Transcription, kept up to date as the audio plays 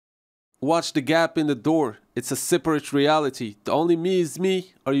Watch the gap in the door. It's a separate reality. The only me is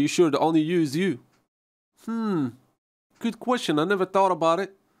me. Are you sure the only you is you? Good question. I never thought about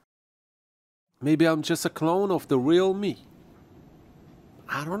it. Maybe I'm just a clone of the real me.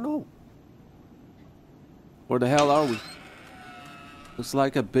 I don't know. Where the hell are we? Looks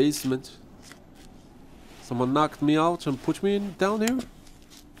like a basement. Someone knocked me out and put me down here.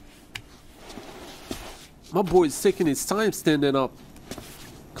 My boy's taking his time standing up.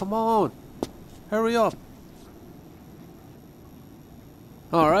 Come on. Hurry up.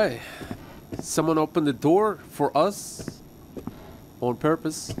 Alright. Someone opened the door for us. On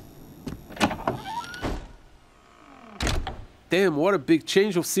purpose. Damn, what a big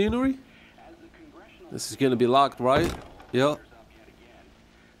change of scenery. This is gonna be locked, right? Yeah.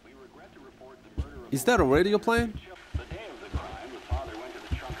 Is that a radio playing?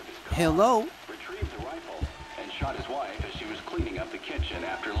 Hello? Retrieved the rifle and shot his wife as she was cleaning up the kitchen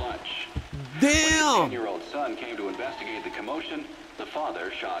after lunch. Damn! When his 10-year-old son came to investigate the commotion, the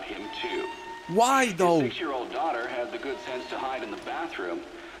father shot him too. Why though? His 6-year-old daughter had the good sense to hide in the bathroom,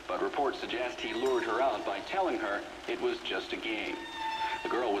 but reports suggest he lured her out by telling her it was just a game. The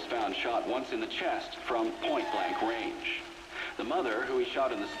girl was found shot once in the chest from point-blank range. The mother, who he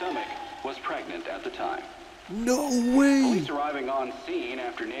shot in the stomach, was pregnant at the time. No way! Police arriving on scene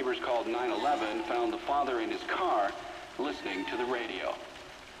after neighbors called 911 found the father in his car listening to the radio.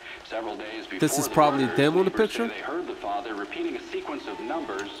 Several days before This is probably them on the picture? they heard the father repeating a sequence of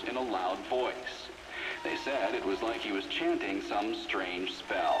numbers in a loud voice. They said it was like he was chanting some strange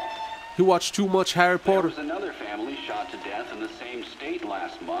spell. You watched too much Harry There Potter. was another family shot to death in the same state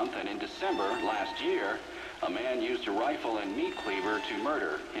last month, and in December last year, a man used a rifle and meat cleaver to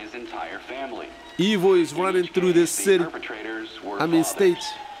murder his entire family. Evil is running through this city. State.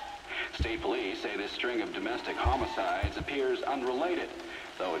 State police say this string of domestic homicides appears unrelated,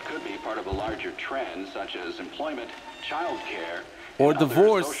 though it could be part of a larger trend such as employment, child care, Or and other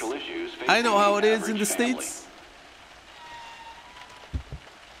divorce. social issues I know how it facing is the in the average family. States.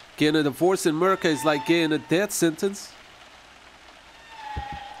 Getting a divorce in America is like getting a death sentence.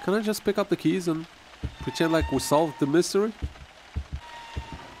 Can I just pick up the keys and pretend like we solved the mystery?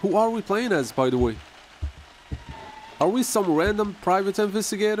 Who are we playing as, by the way? Are we some random private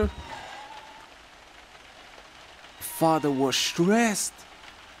investigator? Father was stressed.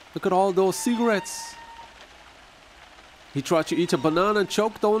 Look at all those cigarettes. He tried to eat a banana and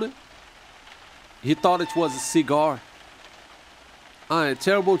choked on it. He thought it was a cigar. Alright,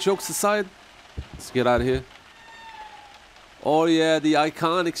 terrible jokes aside, let's get out of here. Oh yeah, the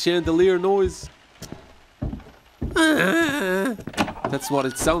iconic chandelier noise. That's what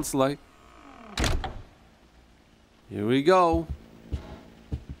it sounds like. Here we go.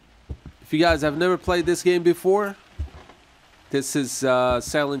 If you guys have never played this game before, this is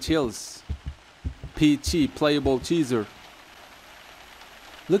Silent Hills PT playable teaser.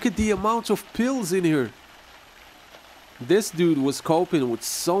 Look at the amount of pills in here. This dude was coping with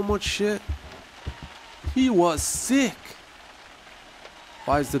so much shit. He was sick.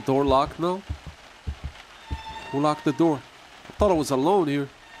 Why is the door locked now? Who locked the door? I thought I was alone here.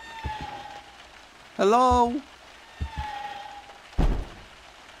 Hello?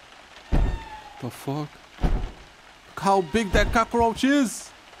 The fuck? Look how big that cockroach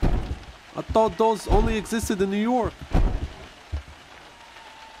is. I thought those only existed in New York.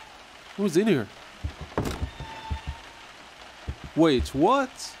 Who's in here? Wait, what?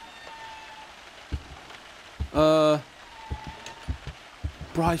 Bro,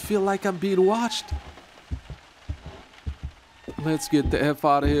 I feel like I'm being watched. Let's get the F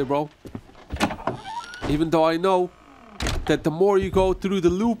out of here, bro. Even though I know that the more you go through the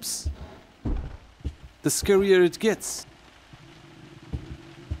loops, the scarier it gets.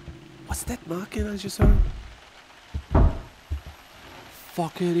 What's that knocking I just heard?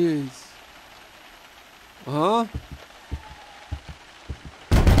 Fuck it is. Huh?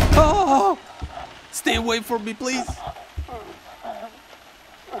 Oh! Stay away from me, please.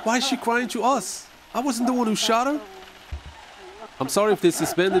 Why is she crying to us? I wasn't the one who shot her. I'm sorry if they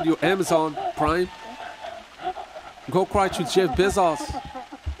suspended your Amazon Prime. Go cry to Jeff Bezos.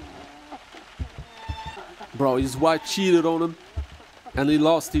 Bro, his wife cheated on him and he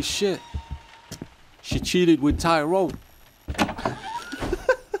lost his shit. She cheated with Tyrone.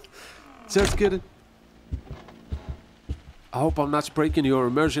 Just kidding. I hope I'm not breaking your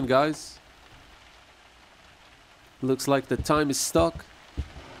immersion, guys. Looks like the time is stuck.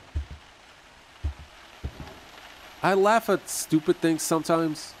 I laugh at stupid things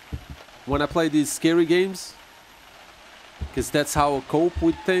sometimes when I play these scary games, because that's how I cope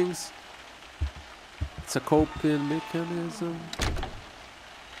with things. It's a coping mechanism.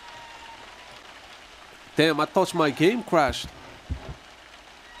 Damn, I thought my game crashed.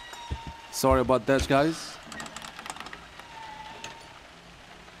 Sorry about that, guys.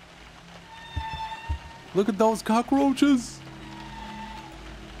 Look at those cockroaches.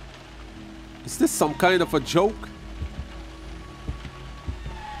 Is this some kind of a joke?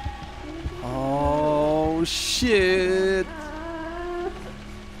 Oh, shit.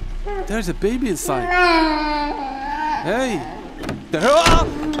 There's a baby inside. Hey. Ah!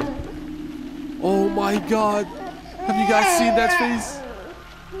 Oh my God. Have you guys seen that face?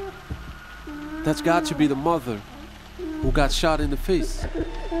 That's got to be the mother who got shot in the face.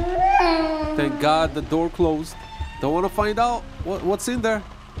 Thank God the door closed. Don't want to find out what's in there.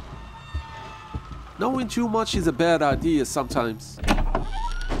 Knowing too much is a bad idea sometimes.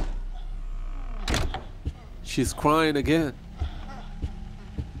 She's crying again.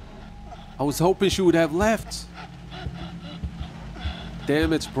 I was hoping she would have left.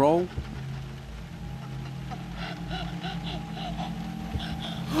 Damn it, bro.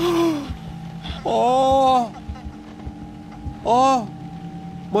 Oh! Oh!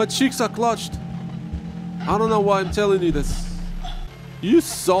 My cheeks are clutched. I don't know why I'm telling you this. You're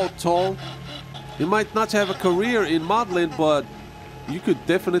so tall. You might not have a career in modeling, but you could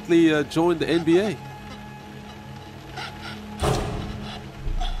definitely join the NBA.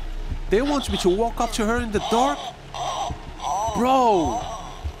 They want me to walk up to her in the dark? Bro!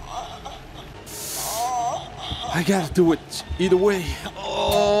 I gotta do it either way.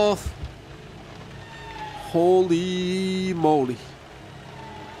 Oh! Holy moly.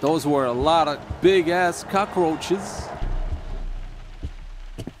 Those were a lot of big-ass cockroaches.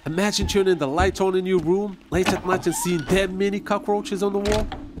 Imagine turning the light on in your room late at night and seeing that many cockroaches on the wall.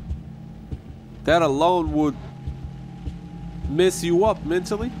 That alone would mess you up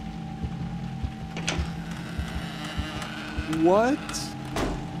mentally. What?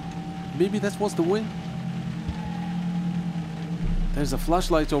 Maybe that was the wind. There's a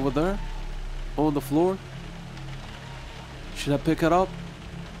flashlight over there on the floor. Should I pick it up?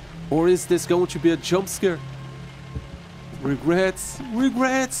 Or is this going to be a jump scare? Regrets,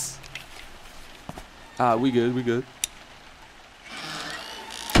 regrets. Ah, we good, we good.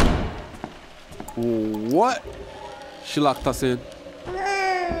 What? She locked us in.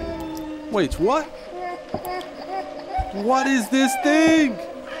 Wait, what? What is this thing?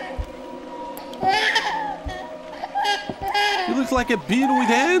 You look like a bean with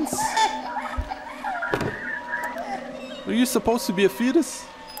hands. Are you supposed to be a fetus?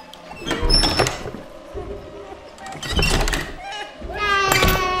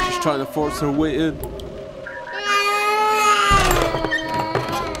 She's trying to force her way in.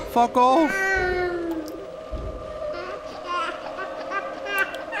 Fuck off.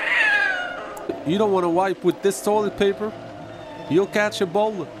 You don't want to wipe with this toilet paper. You'll catch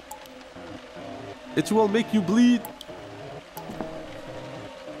Ebola. It will make you bleed.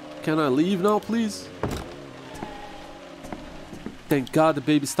 Can I leave now, please? Thank God the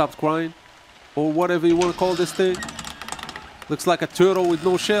baby stopped crying. Or whatever you want to call this thing. Looks like a turtle with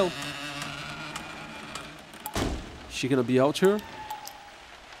no shell. She gonna be out here?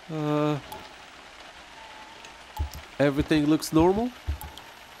 Everything looks normal.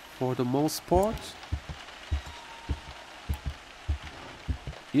 For the most part.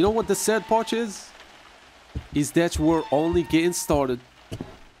 You know what the sad part is? Is that we're only getting started.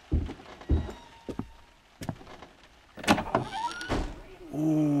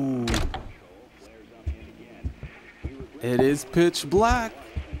 Ooh. It is pitch black.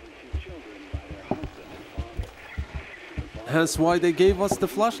 Hence why they gave us the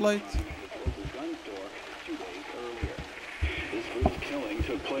flashlight.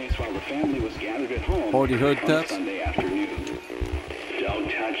 Already heard that? Don't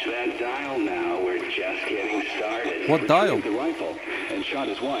touch that dial now. We're just getting started. What dial? The rifle and shot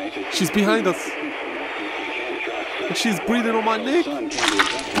his wife. She's behind us. And she's breathing on my neck.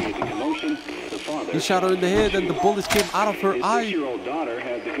 He shot her in the head and the bullets came out of her eye. Daughter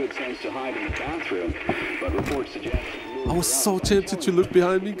had the good sense to hide in the bathroom, but reports suggest I was so tempted to look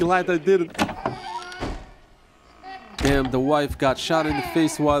behind me. Glad I didn't. Damn, the wife got shot in the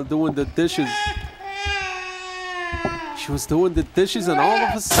face while doing the dishes. She was doing the dishes and all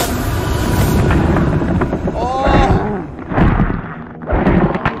of a sudden... Oh!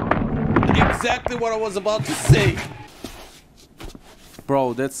 Exactly what I was about to say.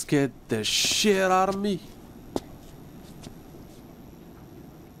 Bro, that scared the shit out of me.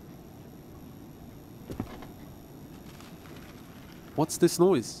 What's this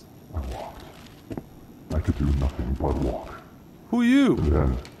noise? I walked. I could do nothing but walk. Who are you? And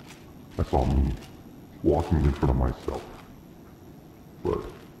then I saw me walking in front of myself. But it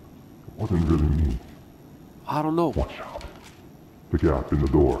wasn't really me. I don't know. Watch out. The gap in the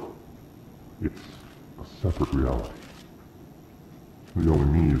door. It's a separate reality. The only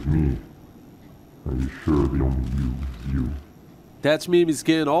me is me. Are you sure the only you is you? That meme is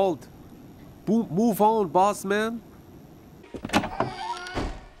getting old. Move on, boss man.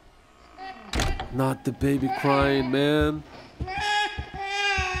 Not the baby crying, man.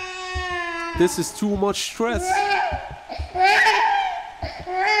 This is too much stress.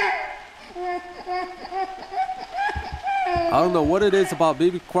 I don't know what it is about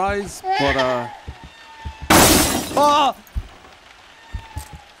baby cries, but ah!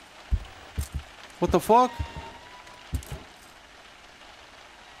 What the fuck?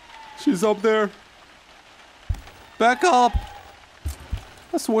 She's up there. Back up.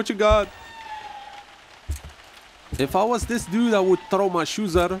 That's what you got. If I was this dude, I would throw my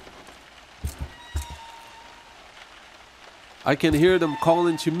shoes at her. I can hear them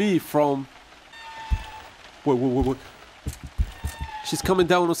calling to me from... Wait. She's coming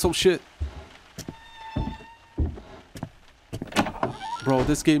down on some shit. Bro,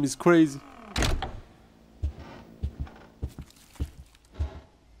 this game is crazy.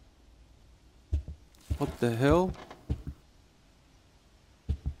 What the hell?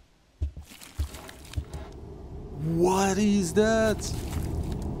 What is that?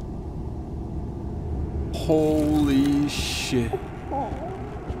 Holy shit.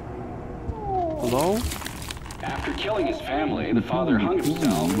 Hello? After killing his family, the father hung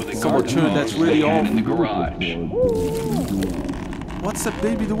himself with a Someone garden turned hose that really they had off. in the garage. What's that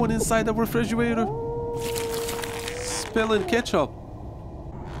baby doing inside the refrigerator? Spilling ketchup.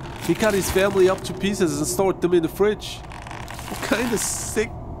 He cut his family up to pieces and stored them in the fridge. What kind of sick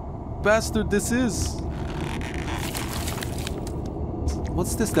bastard this is?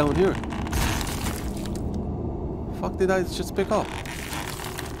 What's this down here? Fuck did I just pick up?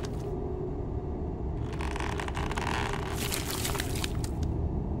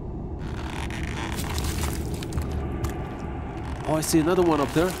 Oh, I see another one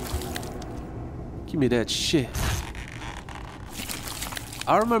up there. Give me that shit.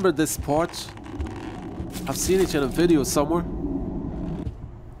 I remember this part. I've seen it in a video somewhere.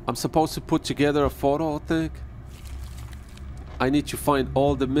 I'm supposed to put together a photo, I think. I need to find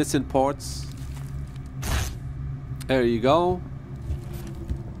all the missing parts. There you go.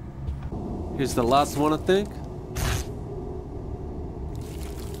 Here's the last one, I think.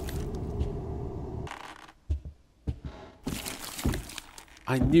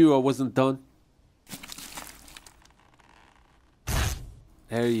 I knew I wasn't done.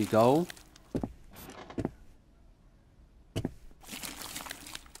 There you go.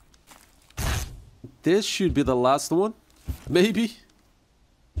 This should be the last one. Maybe.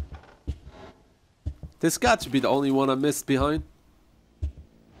 This got to be the only one I missed behind.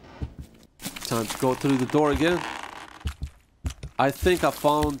 Time to go through the door again. I think I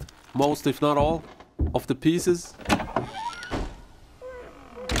found most, if not all, of the pieces.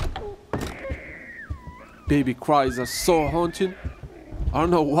 Baby cries are so haunting. I don't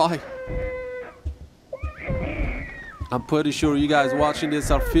know why. I'm pretty sure you guys watching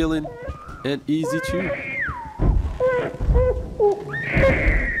this are feeling uneasy too.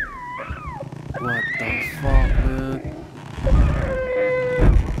 What the fuck, man?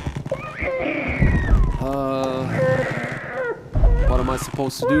 What am I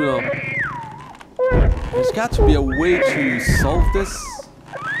supposed to do now? There's got to be a way to solve this.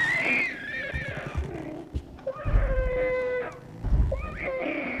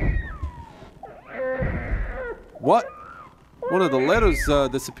 What? One of the letters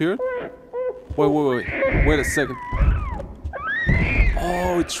disappeared? Wait a second.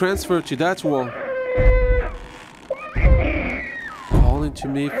 Oh, it transferred to that wall. Calling to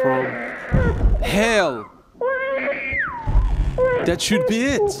me from hell. That should be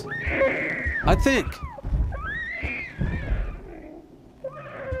it. I think.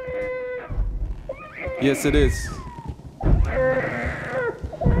 Yes, it is.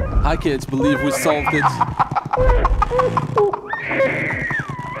 I can't believe we solved it.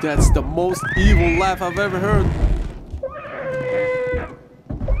 That's the most evil laugh I've ever heard.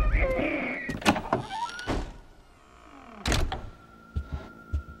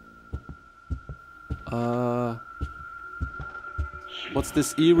 What's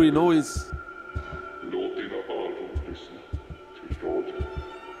this eerie noise?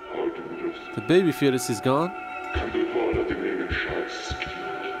 The baby fetus is gone.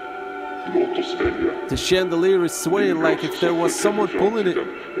 The chandelier is swaying like if there was someone pulling it.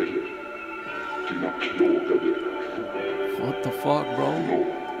 What the fuck, bro?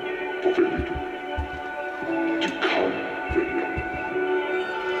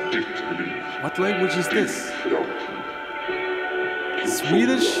 Ditt liv What language is this?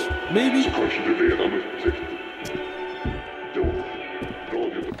 Swedish, maybe?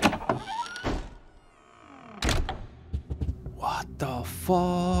 What the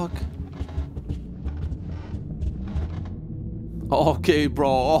fuck? Okay,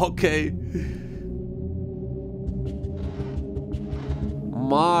 bro, okay.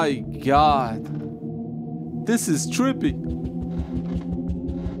 My God. This is trippy.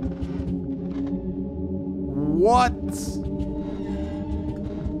 What?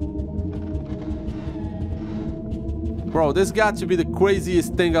 Bro, this got to be the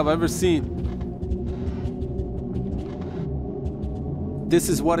craziest thing I've ever seen. This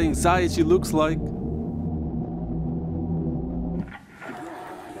is what anxiety looks like.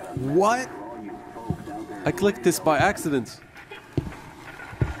 What? I clicked this by accident.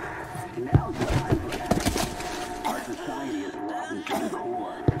 Our society is rotten to the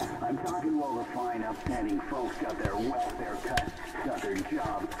core. I'm talking to all the fine, upstanding folks got their welfare cut, got their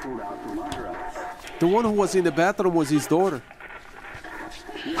jobs pulled out from under us. The one who was in the bathroom was his daughter.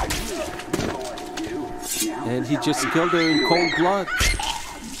 And he just killed her in cold blood.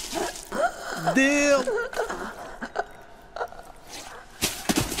 Damn!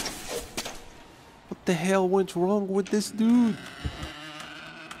 What the hell went wrong with this dude?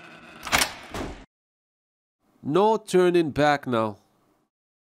 No turning back now.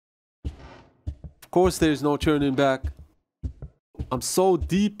 Of course there's no turning back. I'm so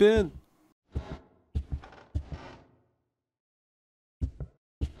deep in.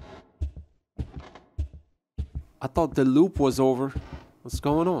 I thought the loop was over. What's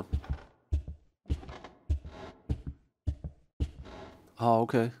going on? Oh,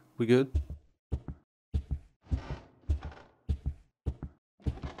 okay. We good?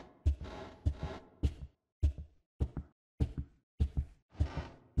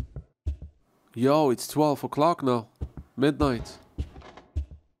 Yo, it's 12 o'clock now. Midnight.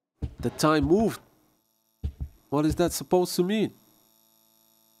 The time moved. What is that supposed to mean?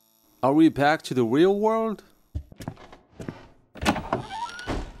 Are we back to the real world?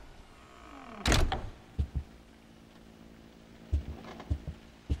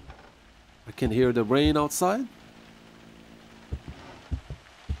 I can hear the rain outside.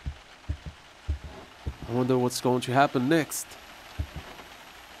 I wonder what's going to happen next.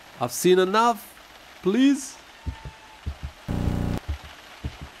 I've seen enough. Please.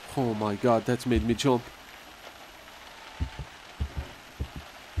 Oh my God, that's made me jump.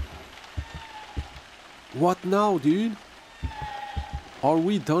 What now, dude? Are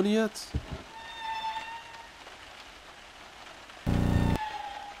we done yet?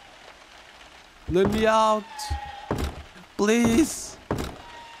 Let me out. Please.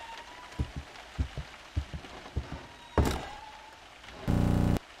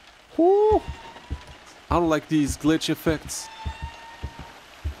 Whew. I don't like these glitch effects.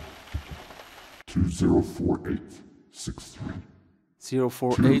 204863.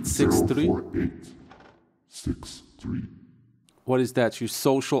 04863. 204863. What is that? Your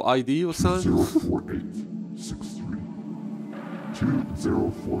social ID or something? 204863.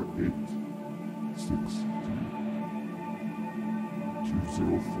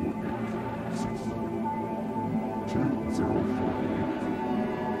 204863.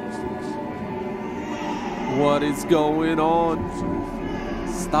 204863. What is going on?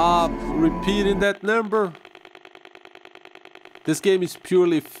 Stop repeating that number. This game is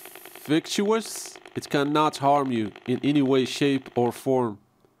purely fictitious. It cannot harm you in any way, shape, or form.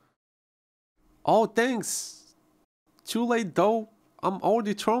 Oh, thanks. Too late though. I'm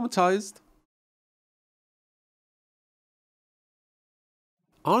already traumatized.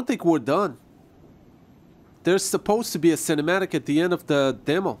 I don't think we're done. There's supposed to be a cinematic at the end of the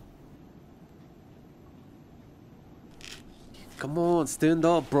demo. Come on, stand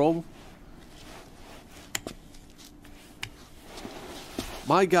up, bro.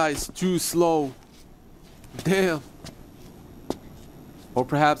 My guy's too slow. Damn. Or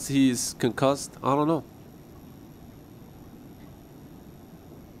perhaps he's concussed. I don't know.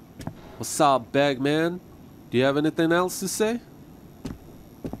 What's up, Bagman? Do you have anything else to say?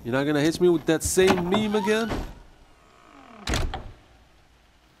 You're not gonna hit me with that same meme again?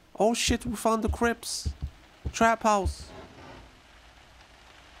 Oh shit, we found the crypts. Trap house.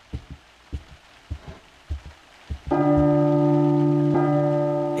 A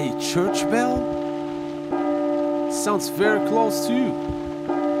church bell? Sounds very close to you.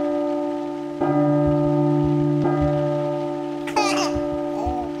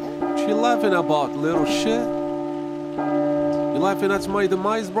 What you laughing about, little shit? You laughing at my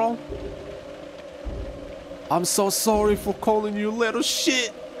demise, bro? I'm so sorry for calling you little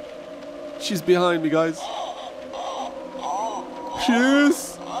shit. She's behind me, guys. She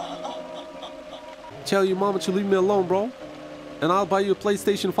is. Tell your mama to leave me alone, bro. And I'll buy you a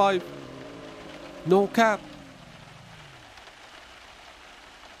PlayStation 5. No cap.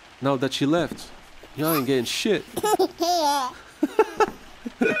 Now that she left, y'all ain't getting shit.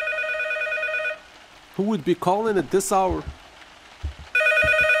 Who would be calling at this hour?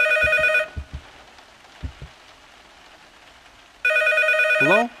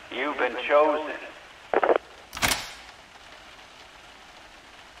 Hello? You've been chosen.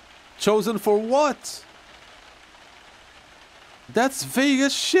 Chosen for what? That's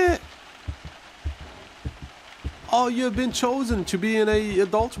Vegas shit. Oh, you've been chosen to be in a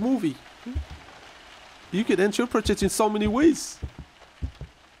adult movie. You could interpret it in so many ways.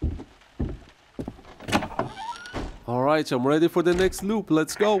 Alright, I'm ready for the next loop.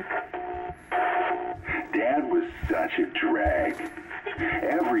 Let's go. Dad was such a drag.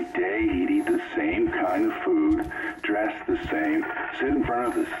 Every day he'd eat the same kind of food, dress the same, sit in front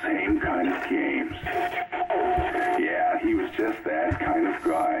of the same kind of games. Yeah, he was just that kind of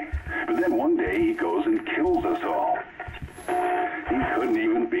guy. But then one day he goes and kills us all. He couldn't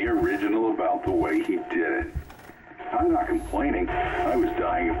even be original about the way he did it. I'm not complaining. I was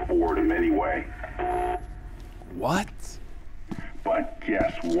dying of boredom anyway. What? But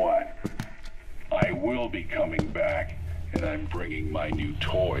guess what? I will be coming back, and I'm bringing my new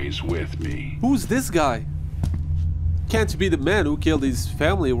toys with me. Who's this guy? Can't be the man who killed his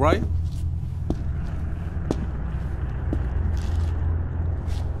family, right?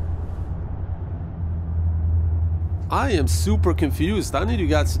 I am super confused. I need you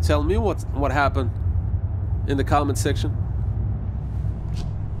guys to tell me what happened in the comment section.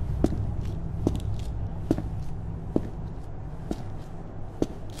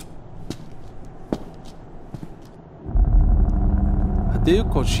 Hideo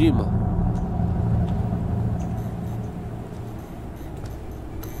Kojima.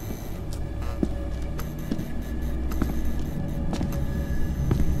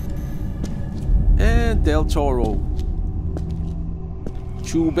 And Del Toro.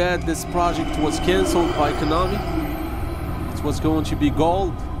 Too bad this project was cancelled by Konami. It was going to be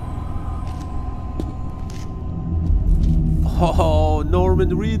gold. Oh, Norman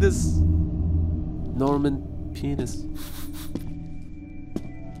Reedus. Norman Penis.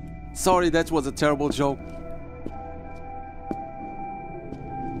 Sorry, that was a terrible joke.